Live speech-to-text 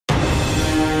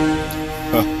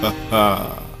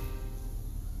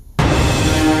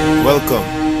Welcome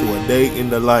to a day in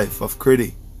the life of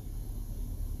Critty.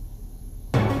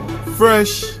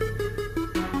 Fresh.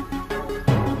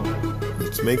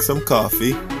 Let's make some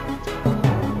coffee.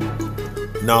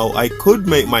 Now I could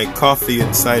make my coffee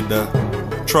inside the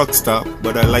truck stop,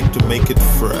 but I like to make it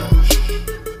fresh.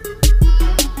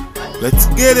 Let's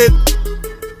get it.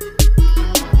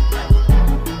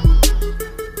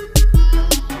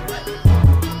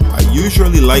 I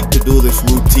usually like to do this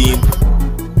routine,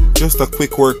 just a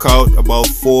quick workout about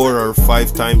 4 or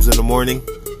 5 times in the morning.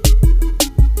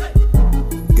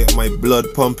 Get my blood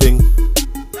pumping,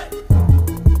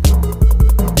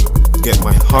 get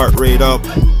my heart rate up.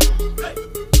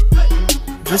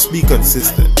 Just be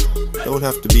consistent. Don't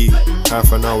have to be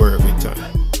half an hour every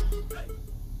time.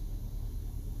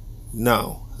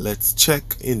 Now, let's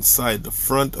check inside the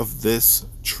front of this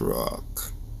truck.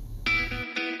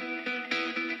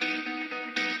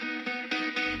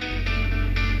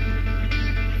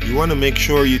 You want to make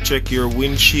sure you check your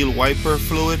windshield wiper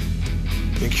fluid.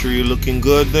 Make sure you're looking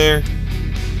good there.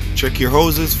 Check your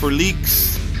hoses for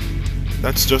leaks.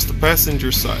 That's just the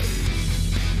passenger side.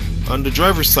 On the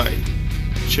driver's side,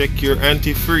 check your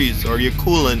antifreeze or your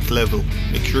coolant level.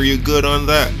 Make sure you're good on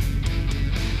that.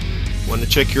 Want to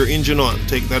check your engine oil,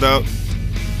 take that out.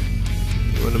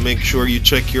 You want to make sure you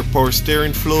check your power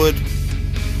steering fluid.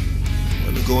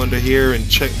 Want to go under here and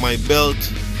check my belt.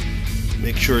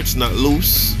 Make sure it's not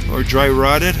loose or dry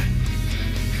rotted.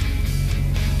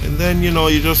 And then,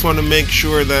 you just want to make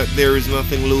sure that there is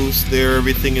nothing loose there.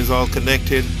 Everything is all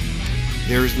connected.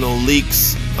 There is no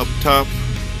leaks up top.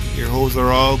 Your hoses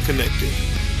are all connected.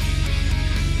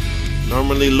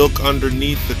 Normally look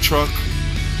underneath the truck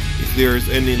if there is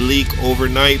any leak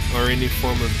overnight or any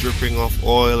form of dripping of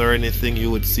oil or anything.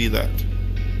 You would see that.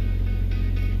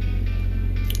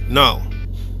 Now,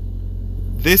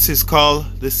 this is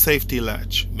called the safety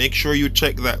latch. Make sure you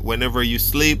check that whenever you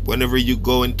sleep, whenever you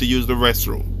go in to use the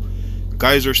restroom.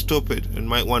 Guys are stupid and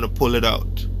might want to pull it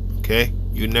out. Okay?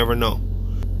 You never know.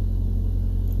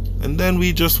 And then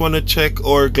we just want to check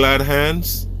our glad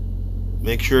hands.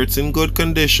 Make sure it's in good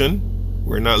condition.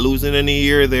 We're not losing any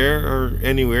air there or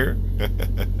anywhere.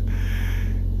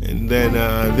 And then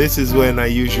this is when I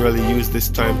usually use this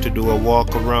time to do a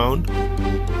walk around.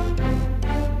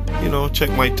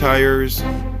 Check my tires.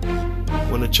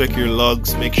 Want to check your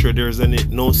lugs. Make sure there's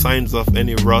no signs of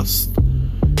any rust.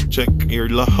 Check your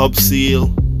hub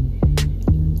seal.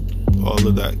 All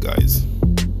of that, guys.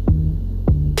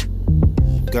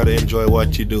 Gotta enjoy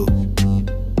what you do.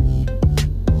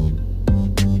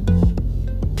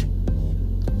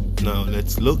 Now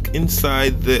let's look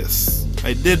inside this.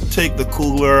 I did take the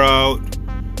cooler out.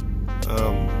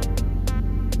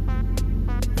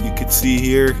 You can see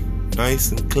here,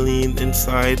 nice and clean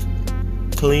inside.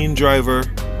 Clean driver,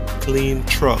 clean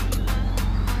truck.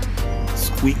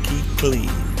 Squeaky clean.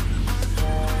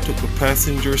 Took the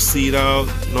passenger seat out.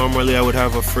 Normally I would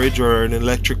have a fridge or an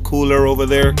electric cooler over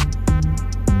there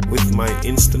with my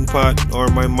Instant Pot or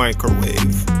my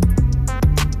microwave.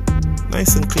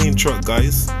 Nice and clean truck,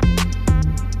 guys.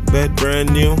 Bed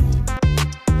brand new.